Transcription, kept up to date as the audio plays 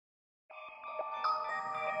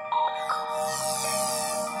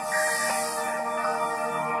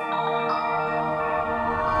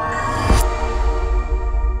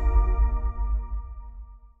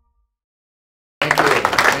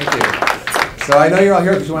So I know you're all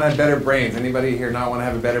here because you want to have better brains. Anybody here not want to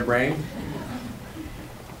have a better brain?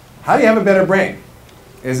 How do you have a better brain?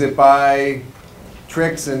 Is it by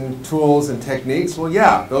tricks and tools and techniques? Well,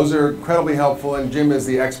 yeah, those are incredibly helpful, and Jim is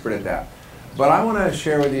the expert at that. But I want to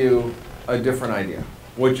share with you a different idea,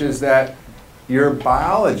 which is that your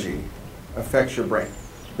biology affects your brain,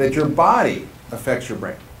 that your body affects your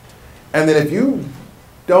brain, and that if you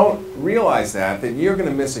don't realize that, then you're going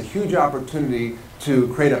to miss a huge opportunity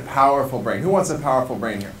to create a powerful brain. Who wants a powerful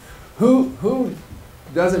brain here? Who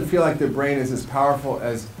doesn't feel like their brain is as powerful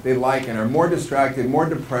as they like and are more distracted, more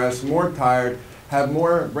depressed, more tired, have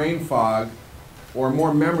more brain fog, or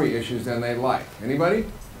more memory issues than they like? Anybody?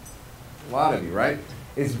 A lot of you, right?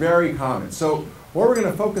 It's very common. So what we're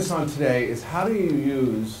going to focus on today is how do you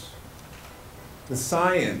use the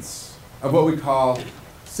science of what we call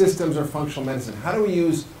systems or functional medicine. How do we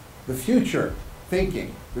use the future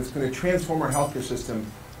thinking that's going to transform our healthcare system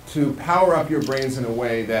to power up your brains in a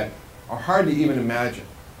way that are hard to even imagine?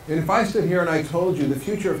 And if I stood here and I told you the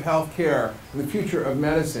future of healthcare and the future of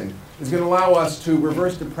medicine is going to allow us to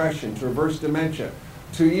reverse depression, to reverse dementia,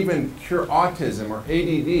 to even cure autism or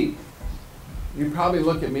ADD, you'd probably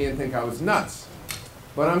look at me and think I was nuts.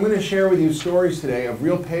 But I'm going to share with you stories today of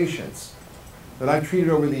real patients that I've treated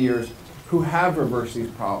over the years who have reversed these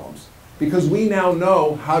problems, because we now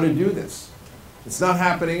know how to do this. It's not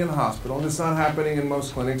happening in the hospital, it's not happening in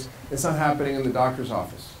most clinics, it's not happening in the doctor's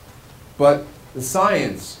office. But the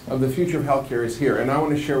science of the future of healthcare is here, and I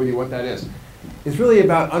want to share with you what that is. It's really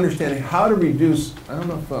about understanding how to reduce, I don't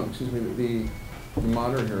know if, excuse me, the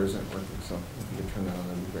monitor here isn't working, so if you could turn that on,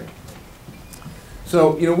 that'd be great.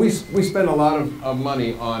 So, you know, we spend a lot of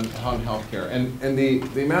money on healthcare, and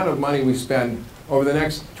the amount of money we spend over the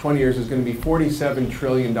next 20 years is going to be $47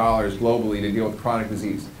 trillion globally to deal with chronic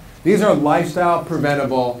disease. These are lifestyle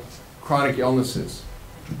preventable chronic illnesses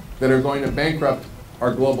that are going to bankrupt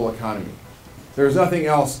our global economy. There's nothing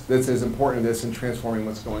else that's as important as this in transforming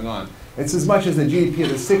what's going on. It's as much as the GDP of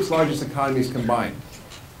the 6 largest economies combined.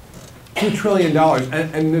 $2 trillion.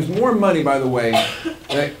 And there's more money, by the way,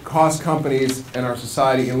 that costs companies and our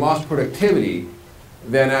society in lost productivity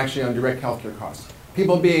than actually on direct healthcare costs.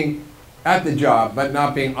 People being at the job, but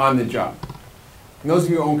not being on the job. And those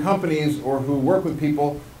of you who own companies or who work with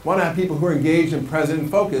people want to have people who are engaged and present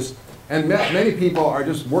and focused, and many people are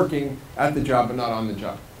just working at the job but not on the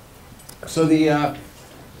job. So the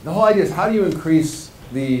whole idea is, how do you increase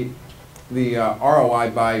the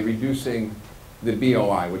ROI by reducing the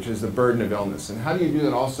BOI, which is the burden of illness? And how do you do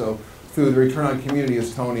that also through the return on community,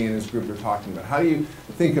 as Tony and his group are talking about? How do you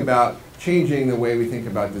think about changing the way we think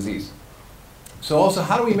about disease? So also,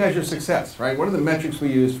 how do we measure success, right? What are the metrics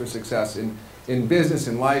we use for success in business,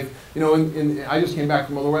 in life? You know, I just came back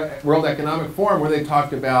from a World Economic Forum where they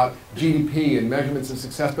talked about GDP and measurements of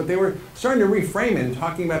success, but they were starting to reframe it and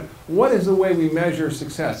talking about what is the way we measure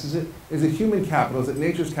success? Is it human capital? Is it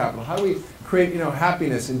nature's capital? How do we create, you know,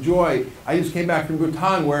 happiness and joy? I just came back from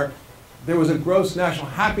Bhutan where there was a gross national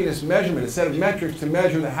happiness measurement, a set of metrics to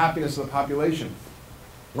measure the happiness of the population.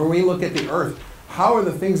 When we look at the earth, how are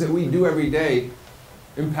the things that we do every day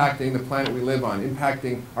impacting the planet we live on,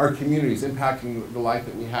 impacting our communities, impacting the life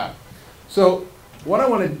that we have? So what I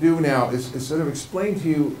want to do now is sort of explain to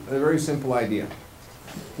you a very simple idea,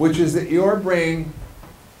 which is that your brain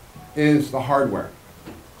is the hardware,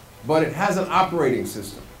 but it has an operating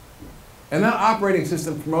system. And that operating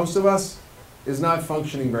system, for most of us, is not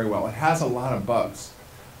functioning very well. It has a lot of bugs.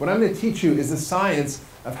 What I'm going to teach you is the science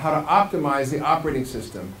of how to optimize the operating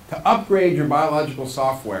system, to upgrade your biological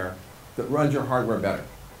software that runs your hardware better.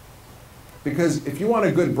 Because if you want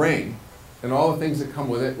a good brain, and all the things that come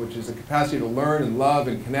with it, which is the capacity to learn and love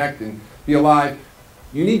and connect and be alive,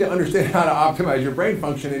 you need to understand how to optimize your brain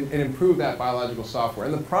function and improve that biological software.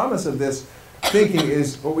 And the promise of this thinking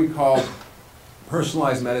is what we call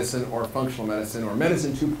personalized medicine or functional medicine or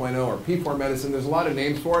medicine 2.0 or P4 medicine. There's a lot of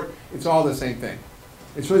names for it. It's all the same thing.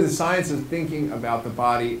 It's really the science of thinking about the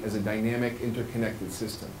body as a dynamic, interconnected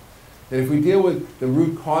system. That if we deal with the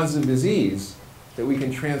root cause of disease, that we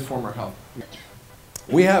can transform our health.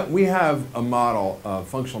 We have a model of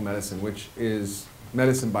functional medicine, which is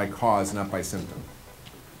medicine by cause, not by symptom.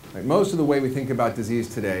 Right? Most of the way we think about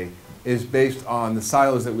disease today is based on the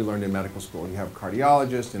silos that we learned in medical school. You have a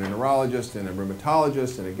cardiologist and a neurologist and a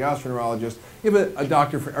rheumatologist and a gastroenterologist. You have a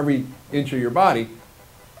doctor for every inch of your body,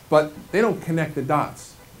 but they don't connect the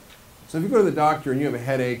dots. So if you go to the doctor and you have a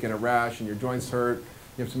headache and a rash and your joints hurt,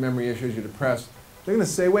 you have some memory issues, you're depressed, they're going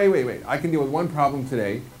to say, wait, I can deal with one problem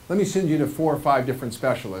today. Let me send you to 4 or 5 different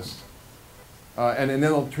specialists, and then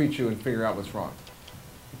they'll treat you and figure out what's wrong.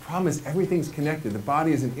 The problem is everything's connected. The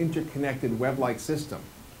body is an interconnected web-like system.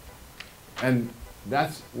 And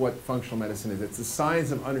that's what functional medicine is. It's the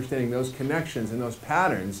science of understanding those connections and those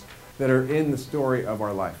patterns that are in the story of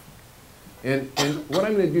our life. And what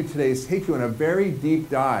I'm going to do today is take you on a very deep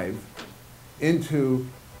dive into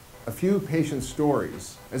a few patient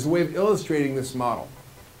stories as a way of illustrating this model.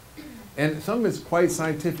 And some of it's quite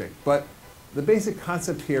scientific, but the basic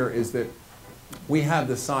concept here is that we have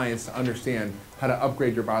the science to understand how to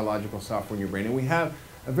upgrade your biological software in your brain. And we have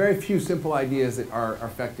a very few simple ideas that are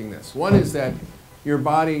affecting this. One is that your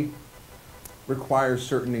body requires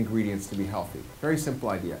certain ingredients to be healthy. Very simple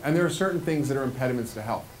idea. And there are certain things that are impediments to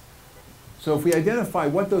health. So if we identify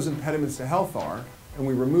what those impediments to health are, and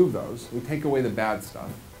we remove those, we take away the bad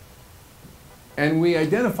stuff, and we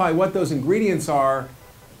identify what those ingredients are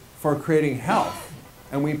for creating health,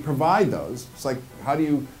 and we provide those. It's like, how do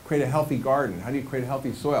you create a healthy garden? How do you create a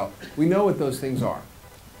healthy soil? We know what those things are.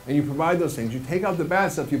 And you provide those things. You take out the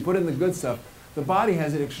bad stuff, you put in the good stuff. The body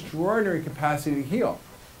has an extraordinary capacity to heal.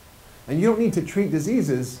 And you don't need to treat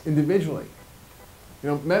diseases individually. You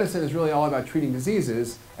know, medicine is really all about treating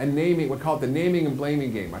diseases and naming. We call it the naming and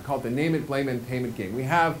blaming game. I call it the name it, blame it, and tame it game. We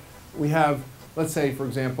have, let's say, for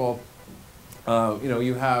example,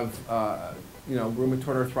 you have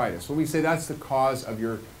rheumatoid arthritis. Well, we say that's the cause of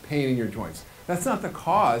your pain in your joints. That's not the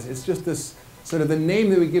cause. It's just this sort of the name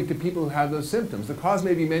that we give to people who have those symptoms. The cause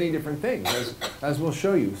may be many different things, as we'll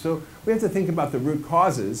show you. So we have to think about the root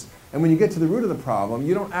causes. And when you get to the root of the problem,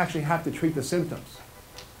 you don't actually have to treat the symptoms.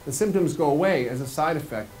 The symptoms go away as a side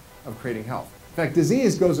effect of creating health. In fact,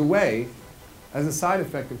 disease goes away as a side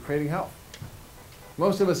effect of creating health.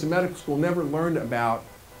 Most of us in medical school never learned about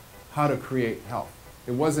how to create health.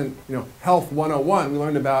 It wasn't, Health 101. We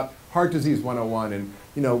learned about heart disease 101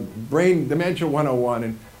 and, brain dementia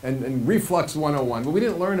 101 and reflux 101. But we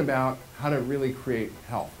didn't learn about how to really create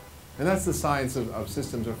health. And that's the science of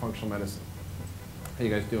systems or functional medicine. How you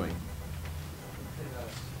guys doing?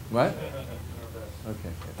 What? Okay.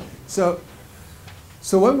 So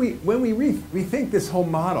when we rethink this whole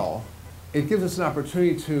model, it gives us an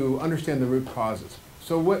opportunity to understand the root causes.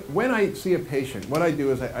 So when I see a patient, what I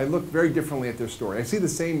do is I look very differently at their story. I see the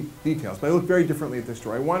same details, but I look very differently at their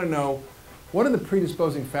story. I want to know what are the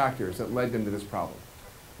predisposing factors that led them to this problem.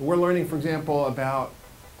 We're learning, for example, about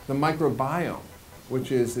the microbiome,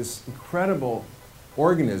 which is this incredible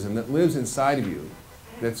organism that lives inside of you.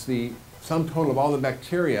 That's the sum total of all the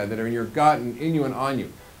bacteria that are in your gut and in you and on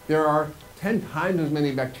you. There are 10 times as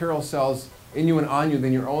many bacterial cells in you and on you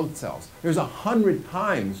than your own cells. There's 100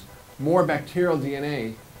 times more bacterial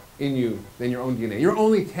DNA in you than your own DNA. You're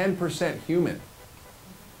only 10% human.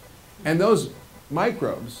 And those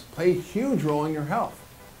microbes play a huge role in your health.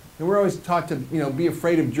 And we're always taught to be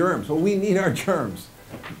afraid of germs. Well, we need our germs.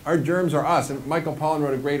 Our germs are us. And Michael Pollan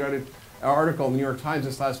wrote a great article in the New York Times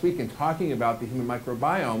this last week talking about the human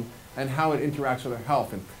microbiome and how it interacts with our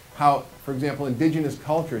health, and how, for example, indigenous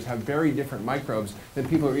cultures have very different microbes than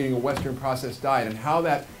people who are eating a Western processed diet, and how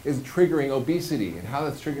that is triggering obesity, and how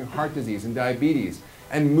that's triggering heart disease and diabetes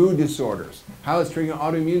and mood disorders, how it's triggering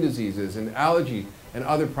autoimmune diseases and allergy and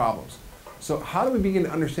other problems. So how do we begin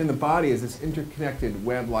to understand the body as this interconnected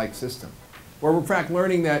web-like system? Where we're in fact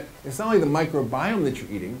learning that it's not only the microbiome that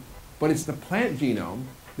you're eating, but it's the plant genome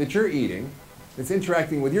that you're eating that's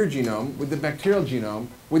interacting with your genome, with the bacterial genome,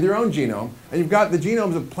 with your own genome, and you've got the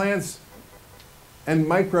genomes of plants and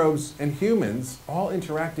microbes and humans all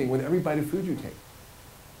interacting with every bite of food you take.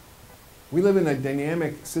 We live in a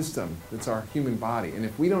dynamic system that's our human body, and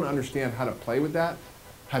if we don't understand how to play with that,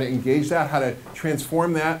 how to engage that, how to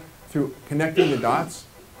transform that through connecting the dots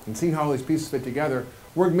and seeing how all these pieces fit together,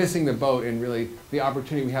 we're missing the boat in really the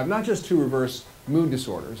opportunity we have, not just to reverse mood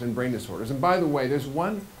disorders and brain disorders. And by the way, there's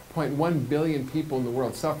 1.1 billion people in the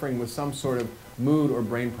world suffering with some sort of mood or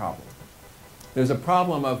brain problem. There's a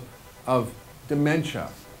problem of dementia,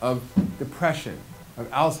 of depression, of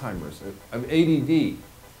Alzheimer's, of ADD,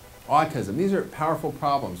 autism. These are powerful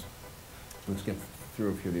problems. Let's get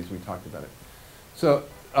through a few of these. We talked about it. So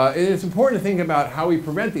it's important to think about how we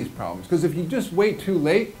prevent these problems, because if you just wait too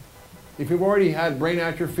late, if you've already had brain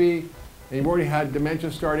atrophy and you've already had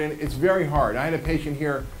dementia start in, it's very hard. I had a patient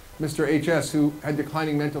here, Mr. HS, who had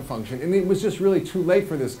declining mental function, and it was just really too late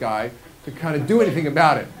for this guy to kind of do anything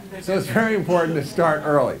about it. So it's very important to start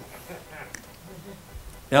early.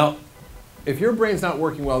 Now, if your brain's not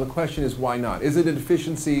working well, the question is why not? Is it a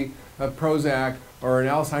deficiency of Prozac or an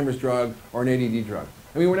Alzheimer's drug or an ADD drug?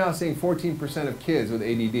 I mean, we're now seeing 14% of kids with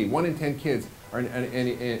ADD. 1 in 10 kids are on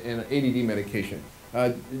an ADD medication.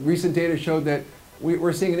 Recent data showed that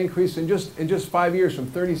we're seeing an increase in just 5 years from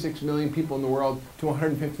 36 million people in the world to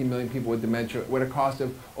 150 million people with dementia, with a cost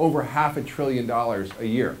of over $500 billion a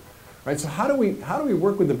year. Right? So how do we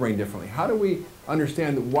work with the brain differently? How do we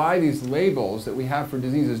understand why these labels that we have for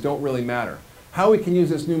diseases don't really matter? How we can use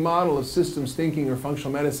this new model of systems thinking or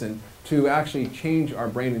functional medicine to actually change our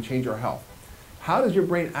brain and change our health? How does your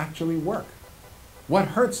brain actually work? What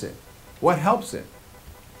hurts it? What helps it?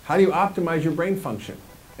 How do you optimize your brain function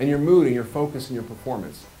and your mood and your focus and your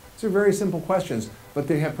performance? These are very simple questions, but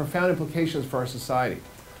they have profound implications for our society.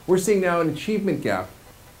 We're seeing now an achievement gap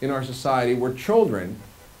in our society where children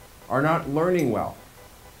are not learning well.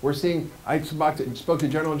 We're seeing, I spoke to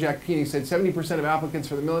General Jack Peen, he said 70% of applicants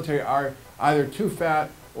for the military are either too fat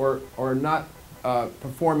or not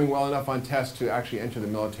performing well enough on tests to actually enter the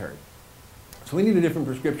military. So we need a different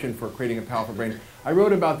prescription for creating a powerful brain. I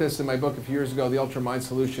wrote about this in my book a few years ago, The Ultra Mind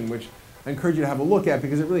Solution, which I encourage you to have a look at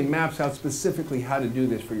because it really maps out specifically how to do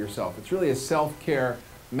this for yourself. It's really a self-care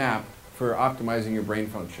map for optimizing your brain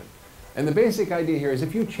function. And the basic idea here is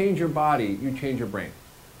if you change your body, you change your brain.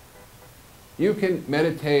 You can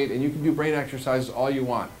meditate and you can do brain exercises all you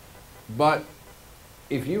want, but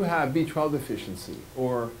if you have B12 deficiency,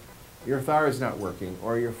 or your thyroid's not working,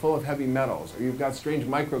 or you're full of heavy metals, or you've got strange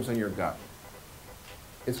microbes in your gut,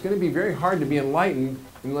 it's going to be very hard to be enlightened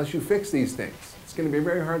unless you fix these things. It's going to be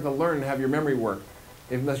very hard to learn and have your memory work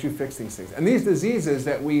unless you fix these things. And these diseases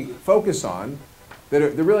that we focus on, that are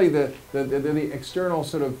really the external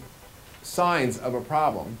sort of signs of a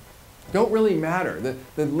problem, don't really matter.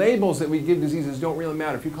 The labels that we give diseases don't really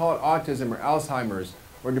matter. If you call it autism or Alzheimer's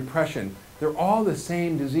or depression, they're all the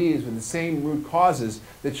same disease with the same root causes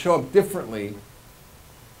that show up differently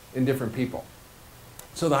in different people.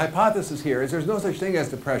 So the hypothesis here is there's no such thing as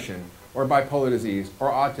depression or bipolar disease or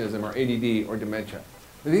autism or ADD or dementia.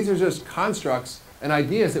 These are just constructs and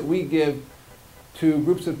ideas that we give to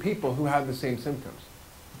groups of people who have the same symptoms.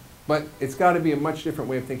 But it's got to be a much different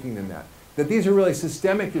way of thinking than that. That these are really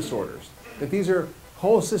systemic disorders, that these are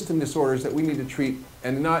whole system disorders that we need to treat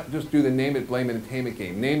and not just do the name it, blame it, and tame it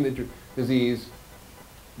game. Name the disease,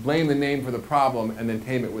 blame the name for the problem, and then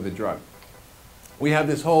tame it with a drug. We have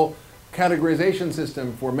this whole categorization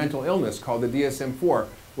system for mental illness called the DSM-4,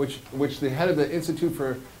 which the head of the Institute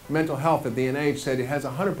for Mental Health at the NIH said it has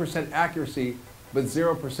 100% accuracy but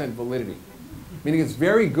 0% validity. Meaning it's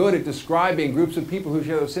very good at describing groups of people who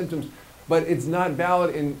share those symptoms, but it's not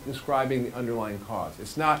valid in describing the underlying cause.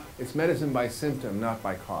 It's medicine by symptom, not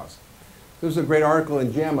by cause. There was a great article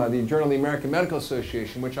in JAMA, the Journal of the American Medical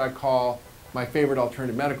Association, which I call my favorite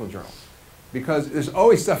alternative medical journal. Because there's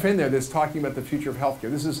always stuff in there that's talking about the future of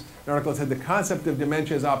healthcare. This is an article that said the concept of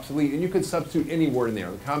dementia is obsolete, and you could substitute any word in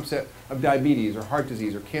there. The concept of diabetes or heart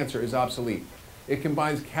disease or cancer is obsolete. It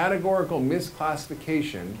combines categorical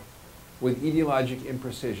misclassification with etiologic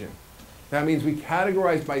imprecision. That means we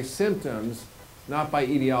categorize by symptoms, not by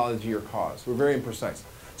etiology or cause. We're very imprecise.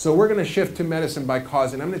 So we're going to shift to medicine by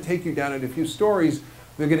cause, and I'm going to take you down into a few stories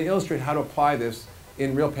that are going to illustrate how to apply this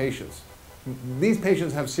in real patients. These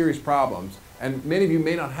patients have serious problems, and many of you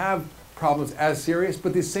may not have problems as serious,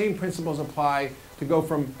 but the same principles apply to go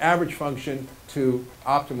from average function to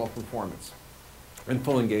optimal performance and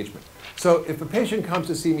full engagement. So if a patient comes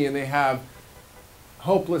to see me and they have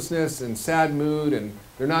hopelessness and sad mood and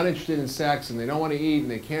they're not interested in sex and they don't want to eat and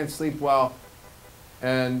they can't sleep well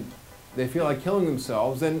and they feel like killing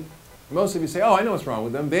themselves, then most of you say, oh, I know what's wrong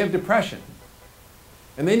with them. They have depression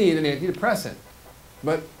and they need an antidepressant.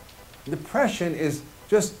 But depression is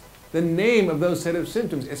just the name of those set of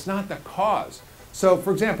symptoms. It's not the cause. So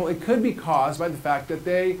for example, it could be caused by the fact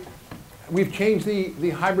that we've changed the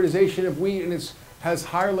hybridization of wheat and it has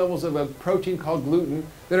higher levels of a protein called gluten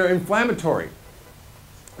that are inflammatory.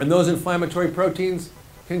 And those inflammatory proteins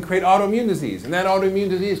can create autoimmune disease. And that autoimmune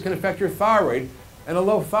disease can affect your thyroid. And a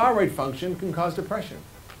low thyroid function can cause depression.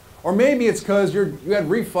 Or maybe it's because you had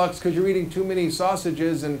reflux because you're eating too many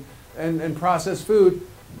sausages and processed food.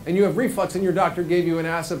 And you have reflux and your doctor gave you an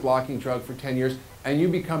acid blocking drug for 10 years. And you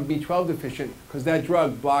become B12 deficient because that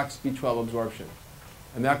drug blocks B12 absorption.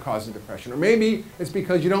 And that causes depression. Or maybe it's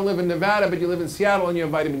because you don't live in Nevada, but you live in Seattle and you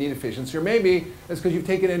have vitamin D deficiency. Or maybe it's because you've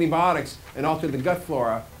taken antibiotics and altered the gut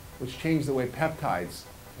flora, which change the way peptides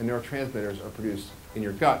and neurotransmitters are produced in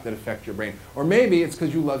your gut that affect your brain. Or maybe it's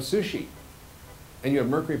because you love sushi and you have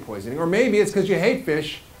mercury poisoning. Or maybe it's because you hate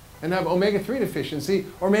fish and have omega-3 deficiency.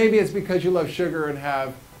 Or maybe it's because you love sugar and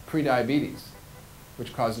have prediabetes,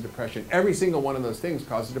 which causes depression. Every single one of those things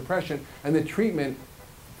causes depression, and the treatment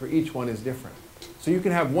for each one is different. So you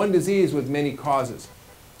can have one disease with many causes.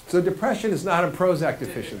 So depression is not a Prozac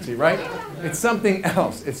deficiency, right? It's something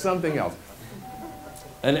else. It's something else.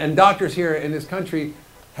 And doctors here in this country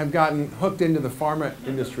have gotten hooked into the pharma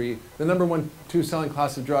industry. The #2 selling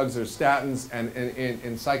class of drugs are statins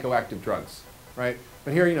and psychoactive drugs, right?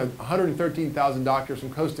 But here, 113,000 doctors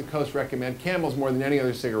from coast to coast recommend Camels more than any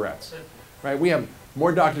other cigarettes. Right? We have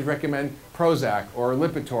more doctors recommend Prozac or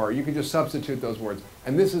Lipitor. You can just substitute those words.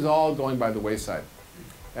 And this is all going by the wayside.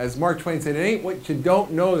 As Mark Twain said, it ain't what you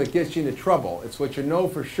don't know that gets you into trouble. It's what you know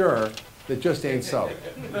for sure that just ain't so.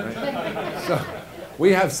 Right? So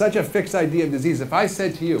we have such a fixed idea of disease. If I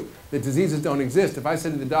said to you that diseases don't exist, if I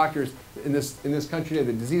said to the doctors in this country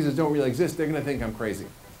that diseases don't really exist, they're going to think I'm crazy.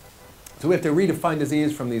 So we have to redefine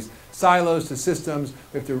disease from these silos to systems.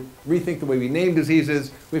 We have to rethink the way we name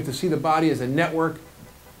diseases. We have to see the body as a network.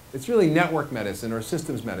 It's really network medicine or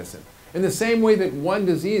systems medicine. In the same way that one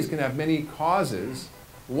disease can have many causes,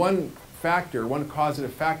 one factor, one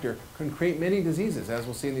causative factor, can create many diseases, as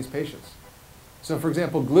we'll see in these patients. So for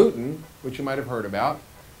example, gluten, which you might have heard about,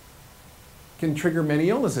 can trigger many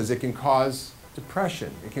illnesses. It can cause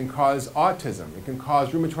depression. It can cause autism. It can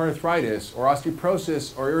cause rheumatoid arthritis or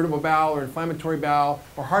osteoporosis or irritable bowel or inflammatory bowel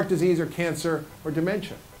or heart disease or cancer or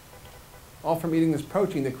dementia. All from eating this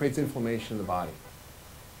protein that creates inflammation in the body.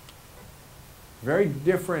 Very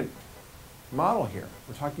different model here.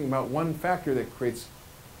 We're talking about one factor that creates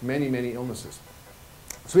many, many illnesses.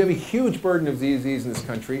 So we have a huge burden of disease in this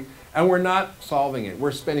country, and we're not solving it.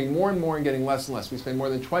 We're spending more and more and getting less and less. We spend more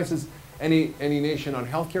than twice as any nation on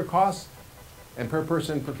healthcare costs and per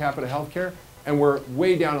person per capita healthcare, and we're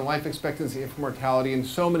way down in life expectancy, infant mortality, and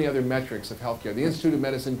so many other metrics of healthcare. The Institute of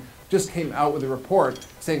Medicine just came out with a report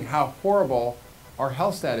saying how horrible our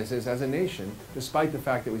health status is as a nation, despite the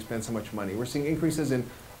fact that we spend so much money. We're seeing increases in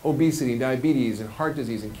obesity, diabetes, and heart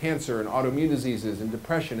disease, and cancer, and autoimmune diseases, and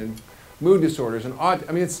depression, and mood disorders, and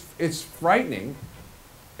it's frightening,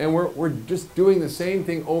 and we're just doing the same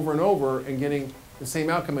thing over and over and getting the same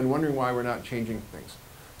outcome and wondering why we're not changing things.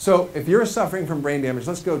 So if you're suffering from brain damage,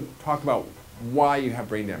 let's go talk about why you have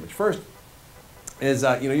brain damage. First is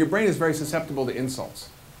your brain is very susceptible to insults.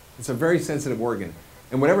 It's a very sensitive organ,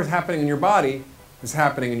 and whatever's happening in your body is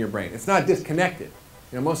happening in your brain. It's not disconnected.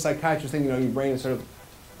 Most psychiatrists think your brain is sort of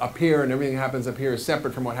up here and everything happens up here is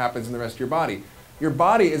separate from what happens in the rest of your body. Your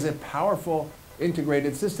body is a powerful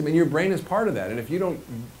integrated system, and your brain is part of that. And if you don't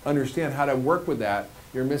understand how to work with that,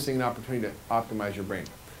 you're missing an opportunity to optimize your brain.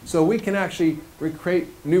 So we can actually recreate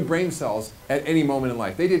new brain cells at any moment in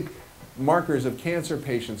life. They did markers of cancer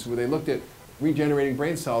patients where they looked at regenerating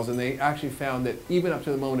brain cells, and they actually found that even up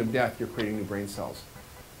to the moment of death, you're creating new brain cells.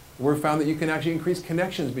 We found that you can actually increase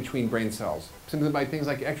connections between brain cells, simply by things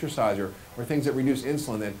like exercise or things that reduce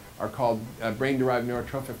insulin that are called brain-derived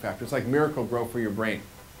neurotrophic factors, like Miracle-Gro for your brain.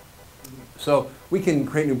 So we can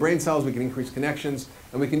create new brain cells, we can increase connections,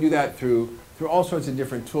 and we can do that through all sorts of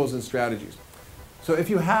different tools and strategies. So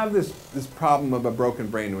if you have this problem of a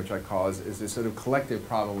broken brain, which I call is this sort of collective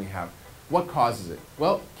problem we have, what causes it?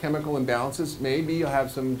 Well, chemical imbalances. Maybe you'll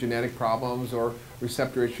have some genetic problems or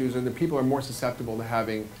receptor issues, and the people are more susceptible to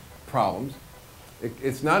having problems.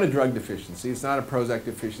 It's not a drug deficiency. It's not a Prozac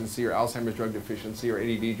deficiency or Alzheimer's drug deficiency or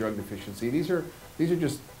ADD drug deficiency. These are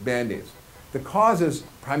just Band-Aids. The causes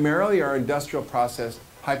primarily are industrial processed,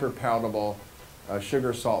 hyperpalatable,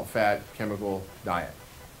 sugar, salt, fat, chemical diet.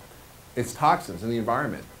 It's toxins in the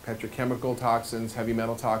environment, petrochemical toxins, heavy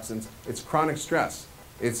metal toxins. It's chronic stress.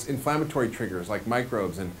 It's inflammatory triggers like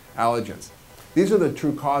microbes and allergens. These are the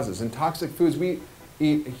true causes. In toxic foods, we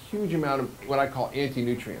eat a huge amount of what I call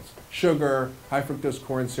anti-nutrients. Sugar, high fructose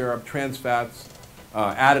corn syrup, trans fats,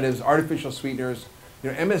 additives, artificial sweeteners.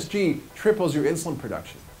 MSG triples your insulin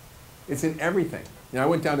production. It's in everything. I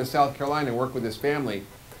went down to South Carolina and worked with this family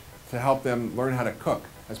to help them learn how to cook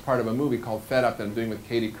as part of a movie called Fed Up that I'm doing with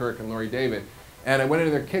Katie Kirk and Lori David. And I went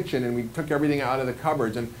into their kitchen and we took everything out of the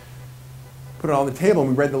cupboards and put it on the table,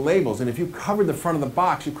 and we read the labels. And if you covered the front of the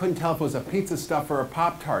box, you couldn't tell if it was a pizza stuff or a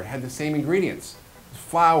Pop-Tart. It had the same ingredients.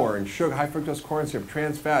 Flour and sugar, high fructose corn syrup,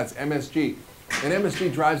 trans fats, MSG. And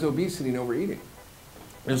MSG drives obesity and overeating.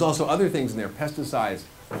 There's also other things in there, pesticides,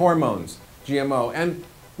 hormones, GMO. And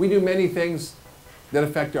we do many things that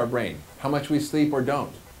affect our brain. How much we sleep or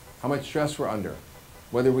don't. How much stress we're under.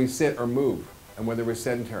 Whether we sit or move. And whether we're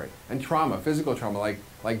sedentary. And trauma, physical trauma,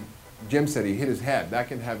 like Jim said, he hit his head. That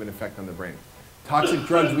can have an effect on the brain. Toxic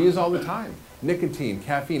drugs we use all the time. Nicotine,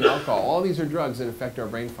 caffeine, alcohol. All these are drugs that affect our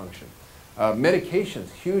brain function.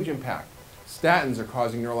 Medications, huge impact. Statins are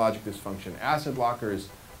causing neurologic dysfunction. Acid blockers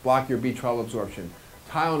block your B12 absorption.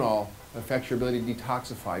 Tylenol affects your ability to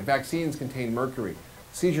detoxify. Vaccines contain mercury.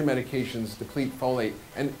 Seizure medications deplete folate.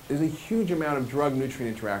 And there's a huge amount of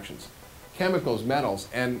drug-nutrient interactions. Chemicals, metals,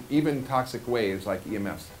 and even toxic waves like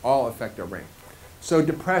EMFs all affect our brain. So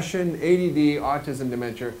depression, ADD, autism,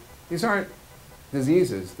 dementia, these aren't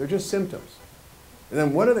diseases, they're just symptoms. And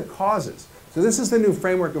then what are the causes? So this is the new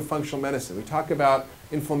framework of functional medicine. We talk about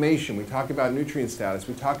inflammation, we talk about nutrient status,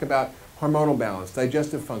 we talk about hormonal balance,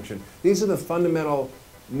 digestive function. These are the fundamental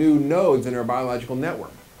new nodes in our biological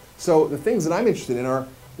network. So the things that I'm interested in are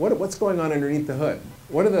what's going on underneath the hood?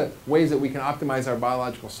 What are the ways that we can optimize our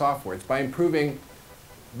biological software? It's by improving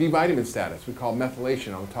B vitamin status, we call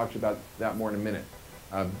methylation. I'll talk to you about that more in a minute.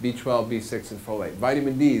 B12, B6, and folate.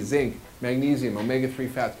 Vitamin D, zinc, magnesium, omega-3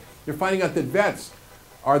 fats. You're finding out that vets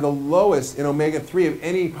are the lowest in omega-3 of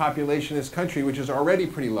any population in this country, which is already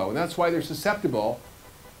pretty low. And that's why they're susceptible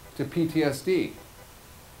to PTSD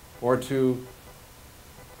or to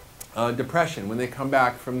depression when they come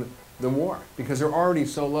back from the war, because they're already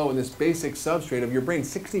so low in this basic substrate of your brain.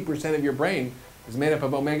 60% of your brain is made up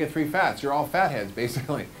of omega-3 fats. You're all fatheads,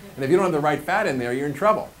 basically. And if you don't have the right fat in there, you're in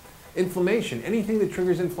trouble. Inflammation, anything that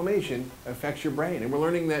triggers inflammation affects your brain. And we're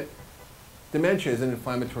learning that dementia is an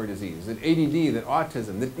inflammatory disease, that ADD, that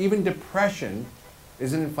autism, that even depression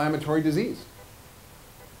is an inflammatory disease.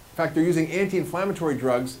 In fact, they're using anti-inflammatory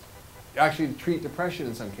drugs actually to treat depression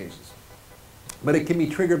in some cases. But it can be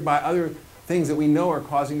triggered by other things that we know are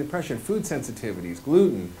causing depression. Food sensitivities,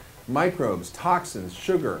 gluten, microbes, toxins,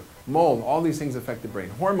 sugar, mold, all these things affect the brain.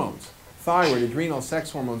 Hormones, thyroid, adrenal,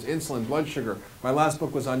 sex hormones, insulin, blood sugar. My last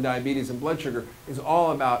book was on diabetes and blood sugar. It's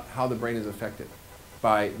all about how the brain is affected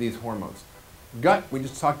by these hormones. Gut, we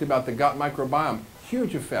just talked about the gut microbiome,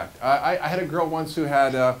 huge effect. I had a girl once who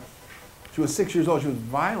had, she was 6 years old, she was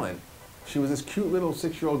violent. She was this cute little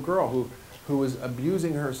 6-year-old girl who was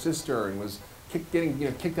abusing her sister and was getting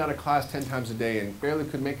kicked out of class 10 times a day and barely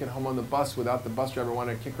could make it home on the bus without the bus driver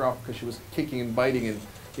wanting to kick her off because she was kicking and biting and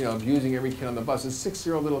abusing every kid on the bus. This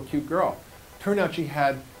 6-year-old little cute girl. Turned out she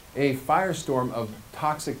had a firestorm of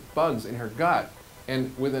toxic bugs in her gut,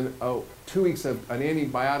 and within 2 weeks of an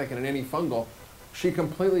antibiotic and an antifungal, she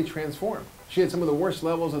completely transformed. She had some of the worst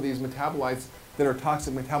levels of these metabolites that are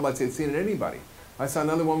toxic metabolites they'd seen in anybody. I saw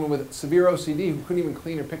another woman with severe OCD who couldn't even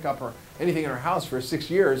clean or pick up anything in her house for 6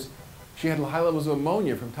 years. She had high levels of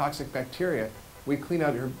ammonia from toxic bacteria. We cleaned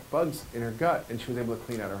out her bugs in her gut, and she was able to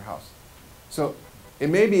clean out her house. So it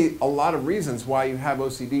may be a lot of reasons why you have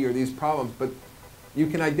OCD or these problems, but you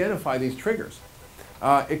can identify these triggers.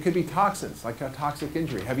 It could be toxins, like a toxic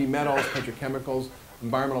injury, heavy metals, petrochemicals,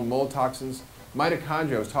 environmental mold toxins.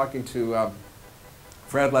 Mitochondria, I was talking to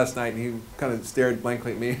Fred last night, and he kind of stared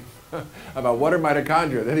blankly at me about what are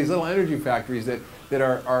mitochondria. They're these little energy factories that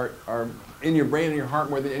are in your brain and your heart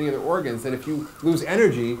more than any other organs, that if you lose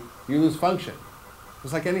energy, you lose function.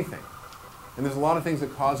 It's like anything. And there's a lot of things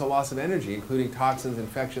that cause a loss of energy, including toxins,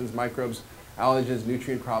 infections, microbes, allergens,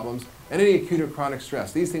 nutrient problems, and any acute or chronic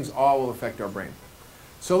stress. These things all will affect our brain.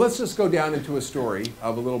 So let's just go down into a story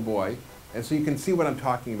of a little boy, and so you can see what I'm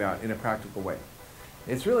talking about in a practical way.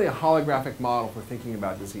 It's really a holographic model for thinking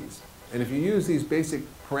about disease. And if you use these basic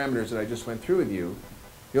parameters that I just went through with you,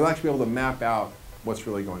 you'll actually be able to map out what's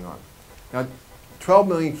really going on. Now, 12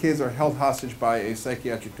 million kids are held hostage by a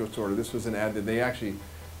psychiatric disorder. This was an ad that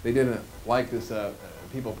they didn't like this,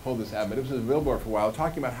 people pulled this ad, but it was a billboard for a while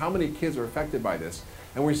talking about how many kids are affected by this.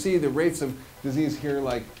 And we see the rates of disease here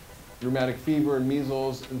like rheumatic fever and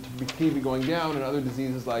measles and TB going down, and other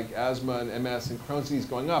diseases like asthma and MS and Crohn's disease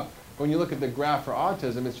going up. But when you look at the graph for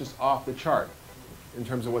autism, it's just off the chart in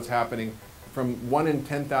terms of what's happening, from 1 in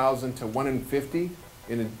 10,000 to 1 in 50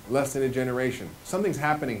 in less than a generation. Something's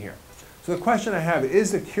happening here. So the question I have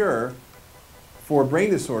is the cure for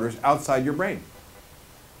brain disorders outside your brain?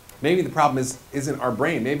 Maybe the problem isn't our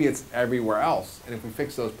brain. Maybe it's everywhere else. And if we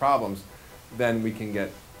fix those problems, then we can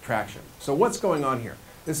get traction. So what's going on here?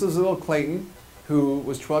 This is little Clayton, who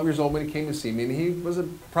was 12 years old when he came to see me, and he was a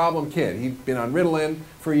problem kid. He'd been on Ritalin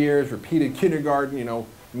for years, repeated kindergarten,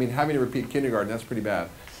 having to repeat kindergarten, that's pretty bad.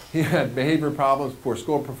 He had behavior problems, poor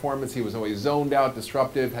school performance. He was always zoned out,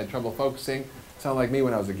 disruptive, had trouble focusing. Sounded like me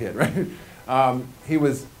when I was a kid, right? He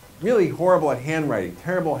was really horrible at handwriting,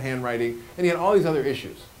 terrible handwriting, and he had all these other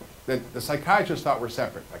issues that the psychiatrists thought were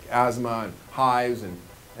separate, like asthma and hives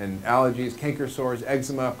and allergies, canker sores,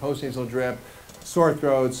 eczema, postnasal drip, sore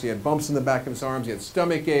throats. He had bumps in the back of his arms. He had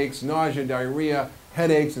stomach aches, nausea, diarrhea,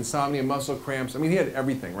 headaches, insomnia, muscle cramps. He had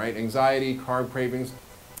everything, right? Anxiety, carb cravings.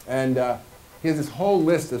 And he has this whole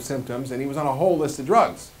list of symptoms, and he was on a whole list of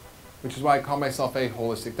drugs, which is why I call myself a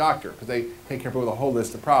holistic doctor, because they take care of people with a whole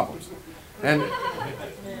list of problems. And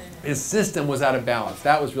his system was out of balance.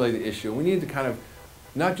 That was really the issue. We needed to kind of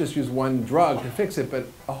not just use one drug to fix it, but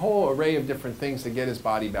a whole array of different things to get his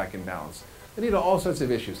body back in balance. They needed all sorts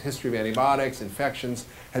of issues, history of antibiotics, infections,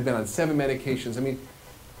 had been on 7 medications.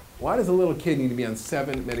 Why does a little kid need to be on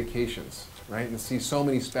 7 medications, right? And see so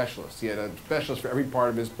many specialists. He had a specialist for every part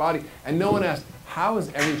of his body, and no one asked, how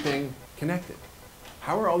is everything connected?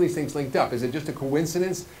 How are all these things linked up? Is it just a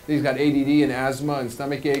coincidence that he's got ADD and asthma and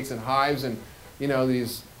stomach aches and hives and, you know,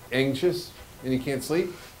 he's anxious and he can't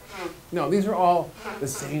sleep? No, these are all the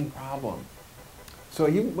same problem. So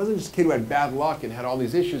he wasn't just a kid who had bad luck and had all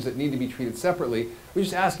these issues that need to be treated separately. We were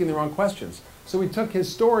just asking the wrong questions. So we took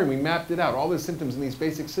his story and we mapped it out, all the symptoms in these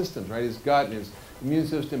basic systems, right? His gut and his immune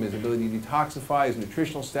system, his ability to detoxify, his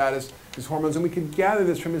nutritional status, his hormones, and we could gather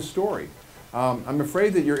this from his story. I'm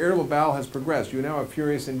afraid that your irritable bowel has progressed. You now have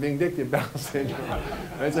furious and vindictive bowel syndrome.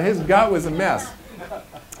 Right? So his gut was a mess.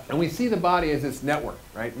 And we see the body as this network,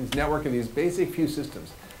 right? This network of these basic few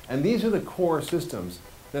systems. And these are the core systems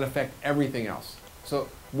that affect everything else. So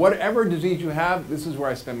whatever disease you have, this is where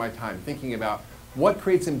I spend my time thinking about what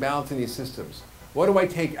creates imbalance in these systems. What do I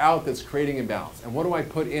take out that's creating imbalance? And what do I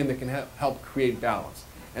put in that can help create balance?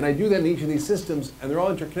 And I do that in each of these systems, and they're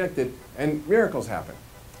all interconnected, and miracles happen.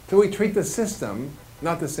 So we treat the system,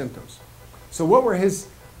 not the symptoms. So what were his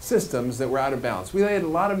systems that were out of balance? We had a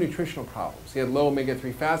lot of nutritional problems. He had low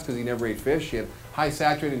omega-3 fats because he never ate fish. He had high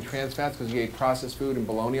saturated and trans fats because he ate processed food and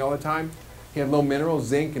bologna all the time. He had low minerals,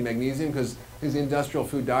 zinc and magnesium, because his industrial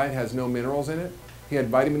food diet has no minerals in it. He had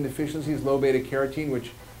vitamin deficiencies, low beta carotene,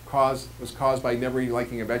 which was caused by never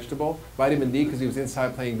liking a vegetable. Vitamin D, because he was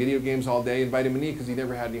inside playing video games all day. And vitamin E, because he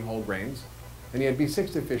never had any whole grains. And he had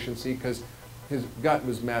B6 deficiency, because his gut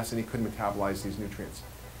was mess and he couldn't metabolize these nutrients.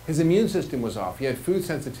 His immune system was off. He had food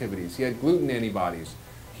sensitivities. He had gluten antibodies.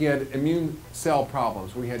 He had immune cell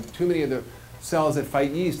problems, where he had too many of the cells that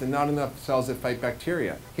fight yeast and not enough cells that fight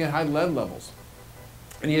bacteria. He had high lead levels.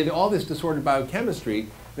 And he had all this disordered biochemistry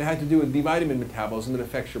that had to do with D vitamin metabolism that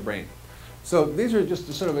affects your brain. So these are just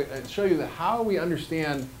to sort of show you that how we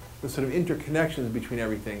understand the sort of interconnections between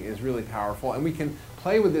everything is really powerful. And we can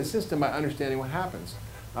play with this system by understanding what happens.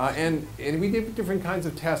 And we did different kinds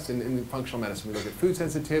of tests in functional medicine. We look at food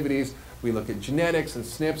sensitivities, we look at genetics and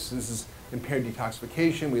SNPs. This is impaired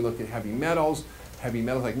detoxification. We look at heavy metals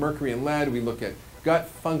like mercury and lead. We look at gut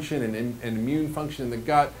function and immune function in the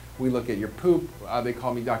gut. We look at your poop. They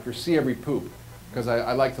call me Dr. See Every Poop, because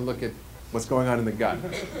I like to look at what's going on in the gut.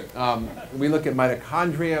 We look at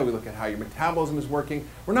mitochondria. We look at how your metabolism is working.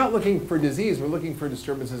 We're not looking for disease. We're looking for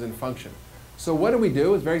disturbances in function. So what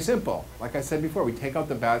do? It's very simple. Like I said before, we take out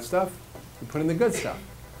the bad stuff, we put in the good stuff.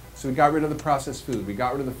 So we got rid of the processed food. We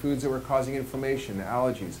got rid of the foods that were causing inflammation, the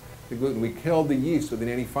allergies, the gluten. We killed the yeast with an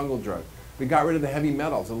antifungal drug. We got rid of the heavy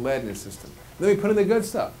metals, the lead in the system. Then we put in the good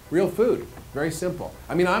stuff, real food. Very simple.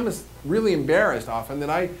 I mean, I'm really embarrassed often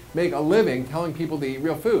that I make a living telling people to eat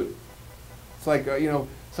real food. It's like,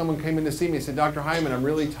 someone came in to see me and said, Dr. Hyman, I'm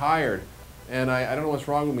really tired. And I don't know what's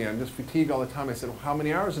wrong with me. I'm just fatigued all the time. I said, well, how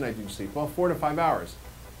many hours a night do you sleep? Well, 4 to 5 hours.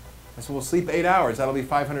 I said, well, sleep 8 hours. That'll be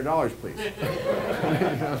 $500, please.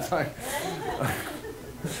 It's like,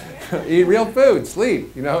 eat real food,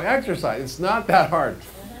 sleep, exercise. It's not that hard.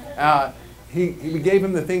 We gave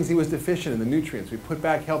him the things he was deficient in, the nutrients. We put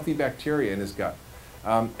back healthy bacteria in his gut.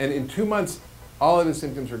 And in 2 months, all of his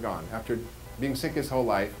symptoms were gone. After being sick his whole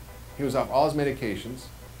life, he was off all his medications.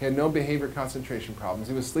 He had no behavior concentration problems.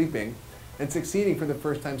 He was sleeping and succeeding for the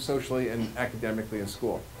first time socially and academically in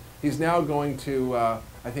school. He's now going to,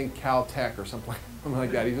 I think, Caltech or something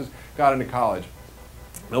like that. He just got into college.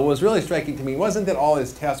 Now, what was really striking to me wasn't that all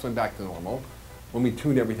his tests went back to normal when we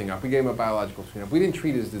tuned everything up. We gave him a biological tune-up. We didn't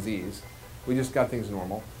treat his disease. We just got things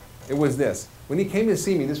normal. It was this. When he came to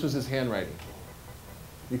see me, this was his handwriting.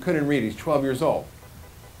 You couldn't read. He's 12 years old.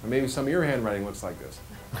 Or maybe some of your handwriting looks like this.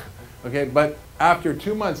 Okay, but after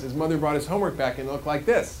 2 months, his mother brought his homework back and it looked like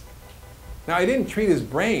this. Now, I didn't treat his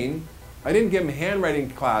brain. I didn't give him handwriting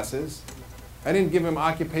classes. I didn't give him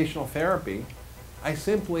occupational therapy. I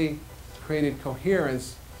simply created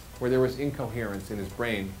coherence where there was incoherence in his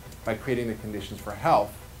brain by creating the conditions for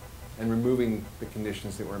health and removing the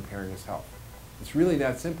conditions that were impairing his health. It's really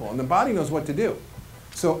that simple. And the body knows what to do.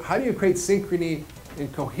 So how do you create synchrony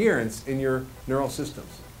and coherence in your neural systems?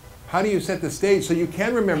 How do you set the stage so you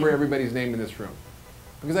can remember everybody's name in this room?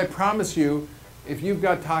 Because I promise you, if you've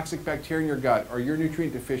got toxic bacteria in your gut, or you're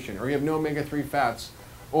nutrient deficient, or you have no omega-3 fats,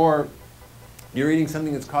 or you're eating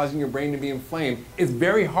something that's causing your brain to be inflamed, it's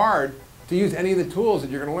very hard to use any of the tools that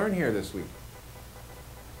you're going to learn here this week.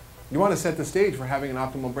 You want to set the stage for having an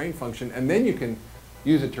optimal brain function, and then you can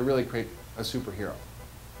use it to really create a superhero.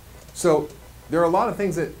 So there are a lot of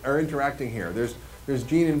things that are interacting here. There's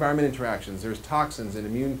gene-environment interactions. There's toxins and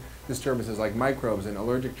immune disturbances like microbes and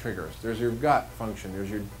allergic triggers. There's your gut function. There's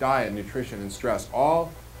your diet, nutrition, and stress,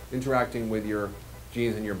 all interacting with your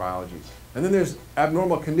genes and your biology. And then there's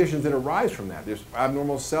abnormal conditions that arise from that. There's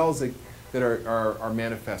abnormal cells that are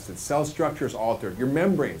manifested. Cell structure is altered. Your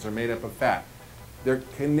membranes are made up of fat. Their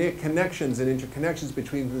connections and interconnections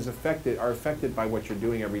between who's affected are affected by what you're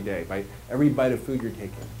doing every day, by every bite of food you're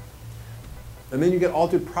taking. And then you get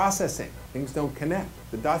altered processing. Things don't connect.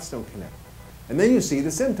 The dots don't connect. And then you see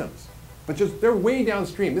the symptoms. But just they're way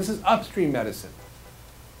downstream. This is upstream medicine,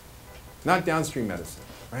 not downstream medicine,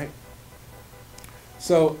 right?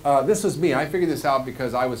 So this was me. I figured this out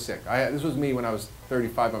because I was sick. This was me when I was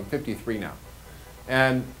 35. I'm 53 now.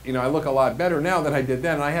 And you know, I look a lot better now than I did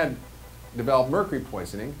then. I had developed mercury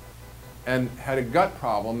poisoning and had a gut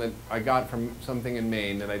problem that I got from something in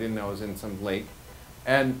Maine that I didn't know was in some lake.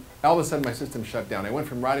 And all of a sudden my system shut down. I went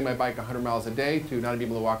from riding my bike 100 miles a day to not being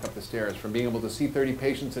able to walk up the stairs, from being able to see 30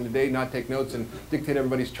 patients in a day, not take notes and dictate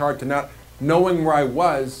everybody's chart, to not knowing where I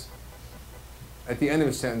was at the end of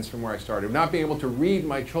a sentence from where I started, not being able to read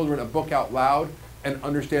my children a book out loud and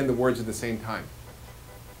understand the words at the same time.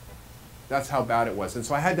 That's how bad it was. And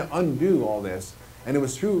so I had to undo all this. And it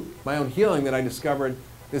was through my own healing that I discovered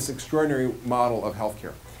this extraordinary model of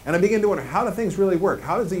healthcare. And I began to wonder, how do things really work?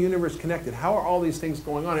 How is the universe connected? How are all these things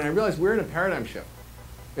going on? And I realized we're in a paradigm shift.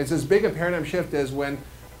 It's as big a paradigm shift as when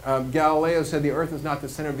Galileo said the Earth is not the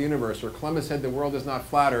center of the universe, or Columbus said the world is not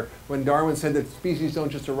flat, or when Darwin said that species don't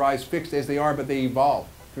just arise fixed as they are, but they evolve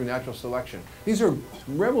through natural selection. These are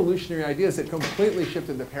revolutionary ideas that completely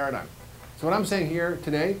shifted the paradigm. So what I'm saying here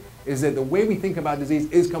today is that the way we think about disease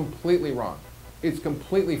is completely wrong. It's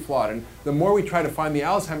completely flawed. And the more we try to find the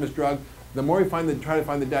Alzheimer's drug, the more we try to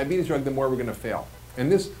find the diabetes drug, the more we're going to fail.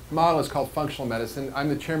 And this model is called functional medicine. I'm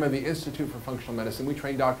the chairman of the Institute for Functional Medicine. We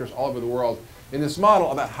train doctors all over the world in this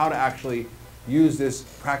model about how to actually use this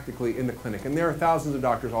practically in the clinic. And there are thousands of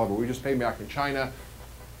doctors all over. We just paid back in China.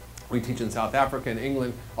 We teach in South Africa and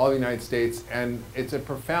England, all the United States. And it's a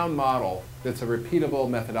profound model that's a repeatable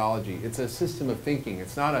methodology. It's a system of thinking.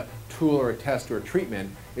 It's not a tool or a test or a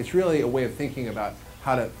treatment. It's really a way of thinking about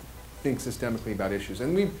how to think systemically about issues.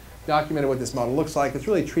 And we've documented what this model looks like. It's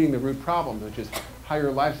really treating the root problems, which is how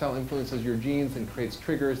your lifestyle influences your genes and creates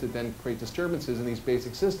triggers that then create disturbances in these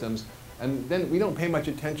basic systems. And then we don't pay much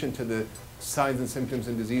attention to the signs and symptoms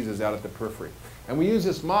and diseases out at the periphery. And we use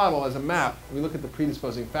this model as a map. We look at the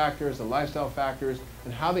predisposing factors, the lifestyle factors,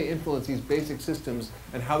 and how they influence these basic systems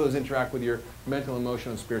and how those interact with your mental,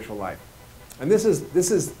 emotional, and spiritual life. And this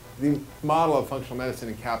is the model of functional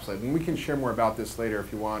medicine encapsulated. And we can share more about this later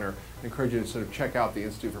if you want, or encourage you to sort of check out the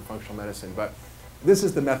Institute for Functional Medicine. But this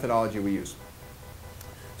is the methodology we use.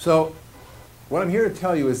 So what I'm here to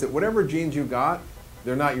tell you is that whatever genes you got,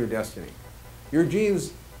 they're not your destiny. Your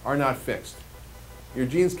genes are not fixed. Your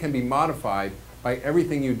genes can be modified by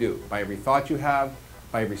everything you do, by every thought you have,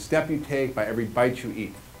 by every step you take, by every bite you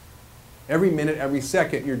eat. Every minute, every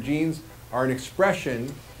second, your genes are an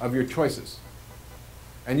expression of your choices.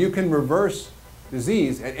 And you can reverse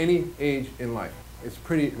disease at any age in life. It's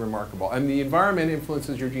pretty remarkable. And the environment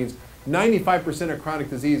influences your genes. 95% of chronic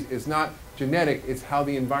disease is not genetic, it's how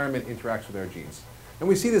the environment interacts with our genes. And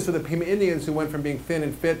we see this with the Pima Indians, who went from being thin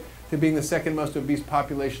and fit to being the second most obese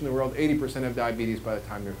population in the world. 80% have diabetes by the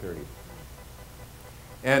time they're 30.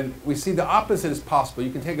 And we see the opposite is possible.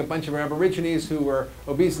 You can take a bunch of Aborigines who were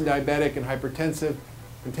obese and diabetic and hypertensive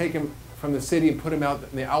and take them from the city and put them out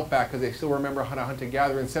in the outback because they still remember how to hunt and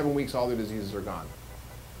gather. In 7 weeks, all their diseases are gone.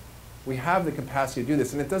 We have the capacity to do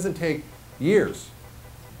this, and it doesn't take years.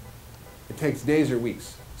 It takes days or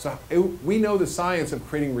weeks. So we know the science of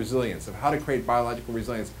creating resilience, of how to create biological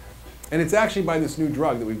resilience. And it's actually by this new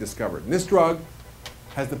drug that we've discovered. And this drug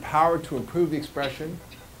has the power to improve the expression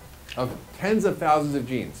of tens of thousands of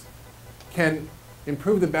genes, can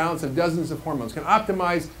improve the balance of dozens of hormones, can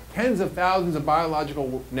optimize tens of thousands of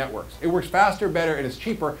biological networks. It works faster, better, and it's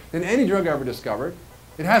cheaper than any drug ever discovered.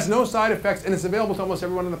 It has no side effects, and it's available to almost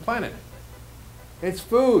everyone on the planet. It's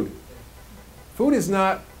food. Food is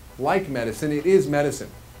not like medicine, it is medicine.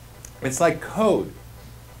 It's like code.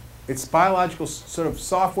 It's biological sort of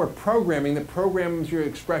software programming that programs your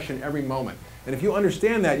expression every moment. And if you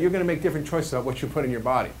understand that, you're going to make different choices about what you put in your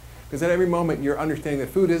body. Because at every moment, you're understanding that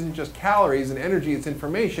food isn't just calories and energy, it's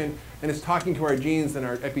information, and it's talking to our genes and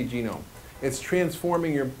our epigenome. It's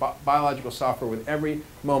transforming your biological software with every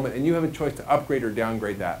moment, and you have a choice to upgrade or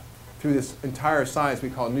downgrade that through this entire science we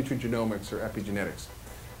call nutrigenomics or epigenetics.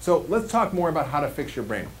 So let's talk more about how to fix your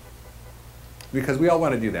brain, because we all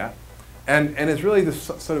want to do that. And it's really this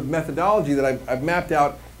sort of methodology that I've mapped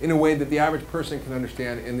out in a way that the average person can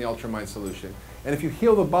understand in the Ultramind solution. And if you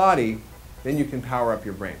heal the body, then you can power up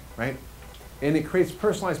your brain, right? And it creates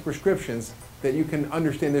personalized prescriptions that you can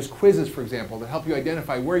understand. There's quizzes, for example, that help you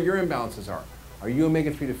identify where your imbalances are. Are you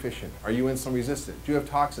omega-3 deficient? Are you insulin resistant? Do you have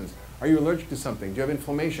toxins? Are you allergic to something? Do you have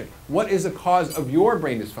inflammation? What is the cause of your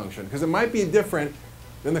brain dysfunction? Because it might be different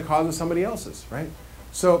than the cause of somebody else's, right?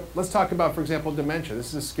 So let's talk about, for example, dementia.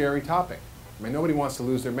 This is a scary topic. I mean, nobody wants to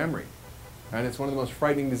lose their memory, and it's one of the most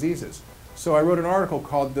frightening diseases. So I wrote an article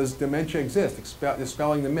called "Does Dementia Exist?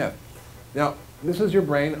 Dispelling the Myth." Now, this is your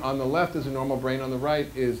brain. On the left is a normal brain. On the right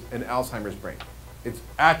is an Alzheimer's brain. It's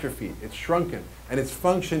atrophied, it's shrunken, and its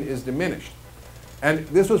function is diminished. And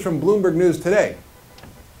this was from Bloomberg News today.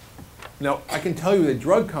 Now, I can tell you that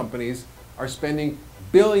drug companies are spending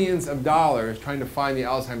billions of dollars trying to find the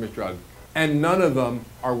Alzheimer's drug, and none of them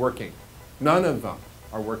are working. None of them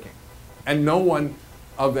are working. And no one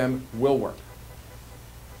of them will work.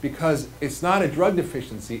 Because it's not a drug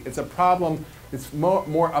deficiency, it's a problem that's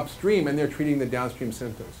more upstream, and they're treating the downstream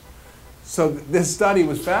symptoms. So this study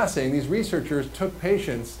was fascinating. These researchers took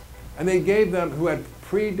patients and they gave them, who had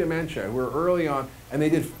pre-dementia, who were early on, and they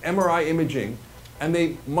did MRI imaging, and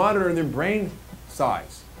they monitored their brain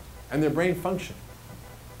size and their brain function.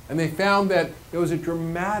 And they found that there was a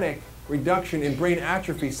dramatic reduction in brain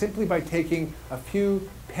atrophy simply by taking a few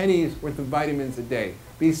pennies worth of vitamins a day,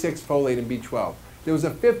 B6, folate, and B12. There was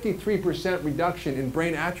a 53% reduction in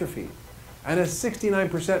brain atrophy and a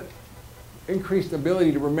 69% increased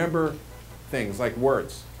ability to remember things like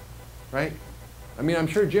words, right? I mean, I'm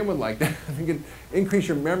sure Jim would like that. You could increase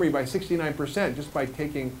your memory by 69% just by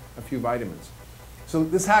taking a few vitamins. So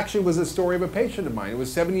this actually was a story of a patient of mine. Who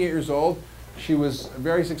was 78 years old. She was a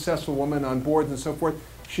very successful woman on boards and so forth.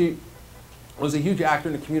 She was a huge actor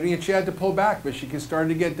in the community, and she had to pull back, but she started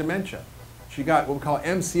to get dementia. She got what we call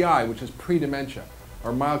MCI, which is pre-dementia,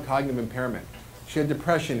 or mild cognitive impairment. She had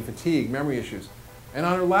depression, fatigue, memory issues. And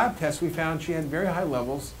on her lab test, we found she had very high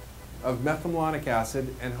levels of methylmalonic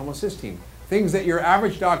acid and homocysteine, things that your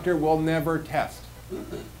average doctor will never test.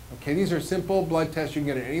 Okay, these are simple blood tests you can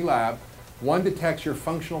get in any lab. One detects your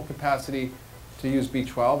functional capacity to use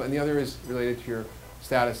B12, and the other is related to your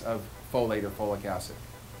status of folate or folic acid.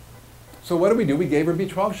 So what did? We gave her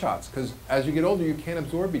B12 shots, because as you get older, you can't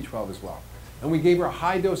absorb B12 as well. And we gave her a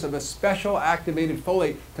high dose of a special activated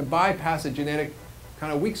folate to bypass a genetic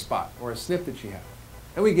kind of weak spot or a SNP that she had.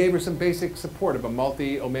 And we gave her some basic support of a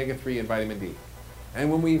multi-omega-3 and vitamin D.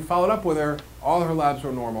 And when we followed up with her, all her labs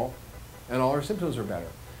were normal and all her symptoms were better.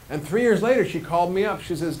 And 3 years later, she called me up.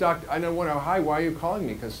 She says, "Doc, I don't know, hi, why are you calling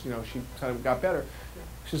me?" Because, you know, she kind of got better.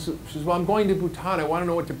 She says, "Well, I'm going to Bhutan. I want to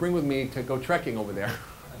know what to bring with me to go trekking over there."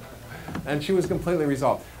 And she was completely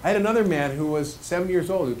resolved. I had another man who was 70 years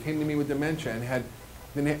old who came to me with dementia and had